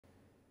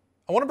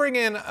I want to bring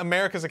in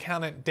America's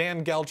accountant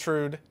Dan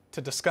Geltrude to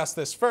discuss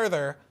this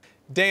further.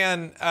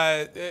 Dan,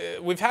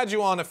 we've had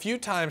you on a few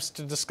times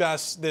to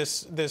discuss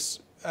this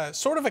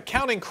sort of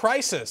accounting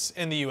crisis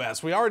in the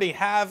U.S. We already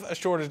have a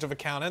shortage of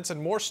accountants,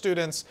 and more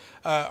students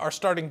are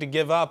starting to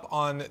give up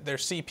on their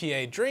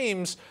CPA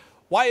dreams.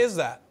 Why is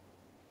that?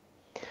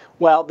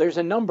 Well, there's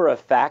a number of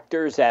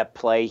factors at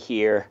play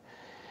here,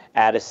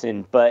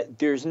 Addison, but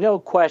there's no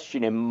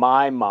question in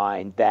my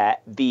mind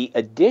that the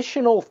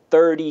additional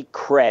 30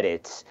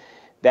 credits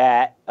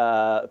that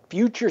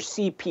future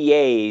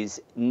CPAs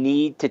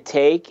need to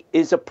take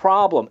is a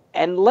problem.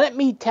 And let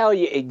me tell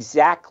you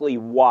exactly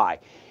why.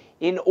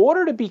 In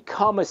order to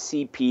become a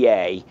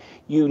CPA,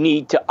 you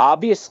need to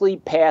obviously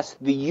pass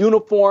the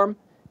uniform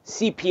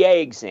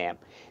CPA exam.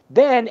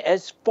 Then,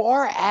 as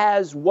far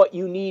as what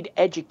you need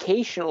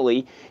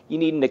educationally, you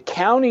need an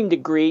accounting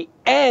degree,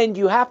 and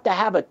you have to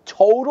have a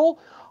total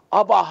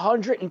of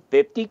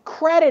 150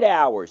 credit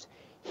hours.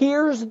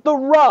 Here's the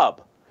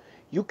rub.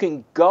 You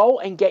can go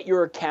and get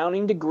your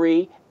accounting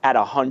degree at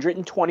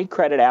 120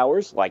 credit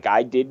hours, like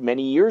I did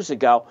many years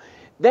ago.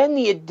 Then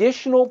the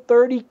additional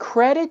 30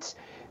 credits,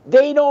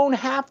 they don't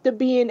have to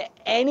be in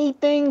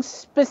anything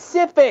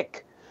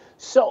specific.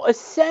 So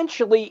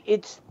essentially,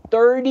 it's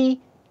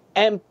 30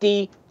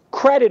 empty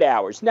credit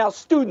hours. Now,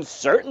 students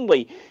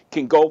certainly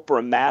can go for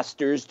a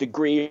master's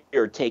degree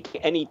or take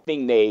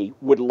anything they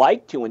would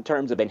like to in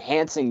terms of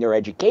enhancing their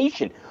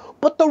education.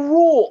 But the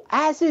rule,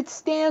 as it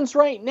stands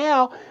right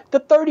now, the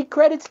 30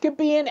 credits could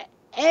be in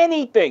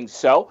anything.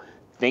 So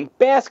think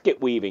basket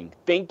weaving,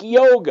 think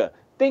yoga,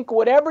 think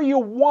whatever you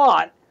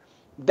want.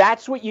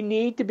 That's what you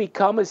need to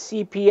become a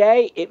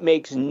CPA. It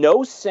makes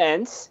no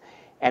sense.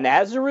 And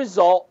as a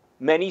result,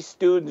 many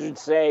students would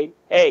say,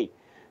 hey,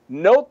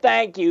 no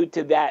thank you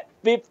to that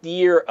 5th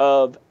year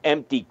of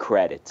empty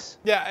credits.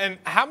 Yeah, and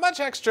how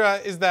much extra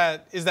is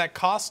that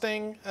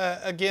costing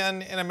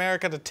again in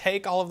America to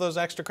take all of those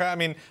extra credits? I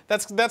mean,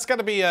 that's got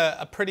to be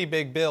a pretty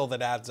big bill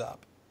that adds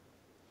up.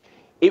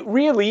 It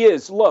really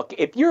is. Look,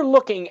 if you're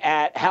looking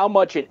at how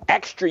much an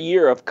extra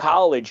year of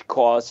college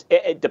costs,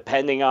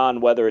 depending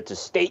on whether it's a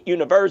state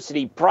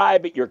university,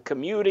 private, you're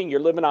commuting, you're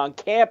living on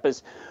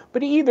campus,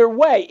 but either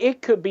way,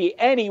 it could be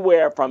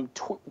anywhere from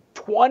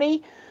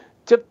 20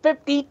 to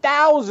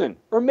 50,000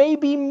 or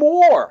maybe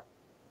more.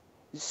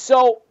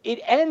 So it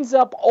ends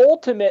up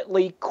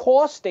ultimately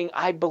costing,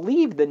 I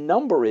believe the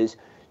number is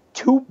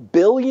 $2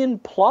 billion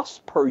plus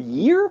per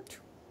year.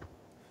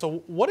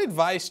 So what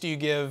advice do you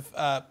give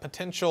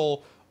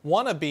potential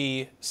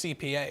wannabe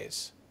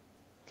CPAs?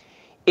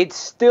 It's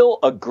still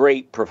a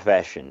great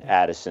profession,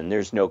 Addison.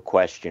 There's no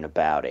question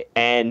about it.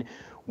 And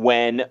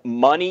when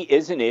money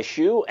is an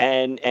issue,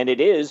 and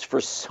it is for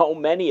so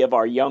many of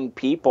our young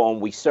people,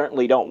 and we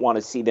certainly don't want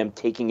to see them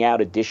taking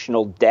out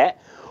additional debt,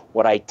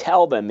 what I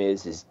tell them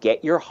is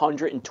get your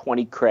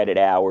 120 credit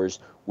hours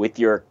with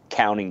your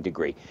accounting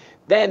degree.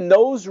 Then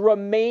those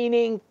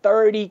remaining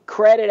 30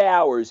 credit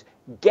hours,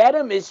 get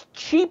them as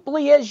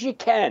cheaply as you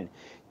can.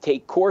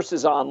 Take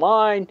courses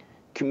online,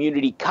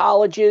 community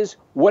colleges,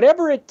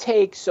 whatever it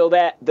takes so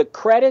that the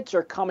credits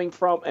are coming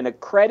from an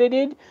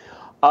accredited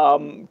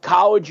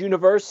college,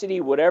 university,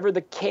 whatever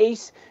the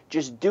case.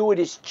 Just do it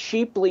as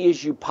cheaply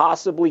as you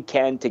possibly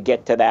can to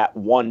get to that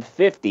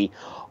 150,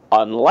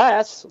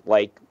 unless,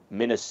 like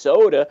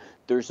Minnesota,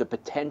 there's a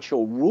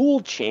potential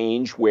rule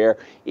change where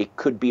it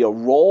could be a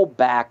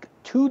rollback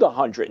to the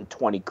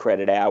 120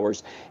 credit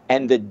hours,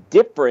 and the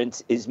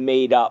difference is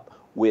made up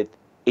with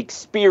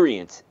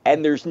experience,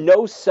 and there's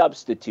no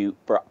substitute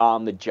for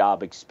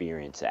on-the-job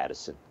experience,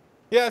 Addison.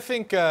 Yeah,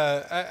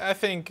 I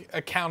think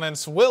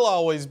accountants will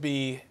always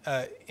be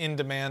in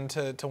demand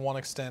to one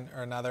extent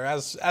or another.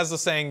 As the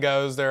saying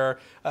goes, the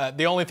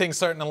only things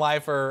certain in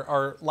life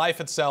are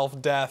life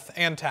itself, death,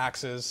 and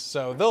taxes.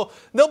 So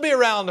they'll be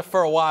around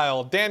for a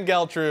while. Dan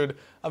Geltrude,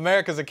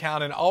 America's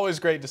accountant, always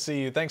great to see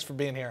you. Thanks for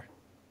being here.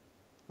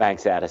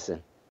 Thanks, Addison.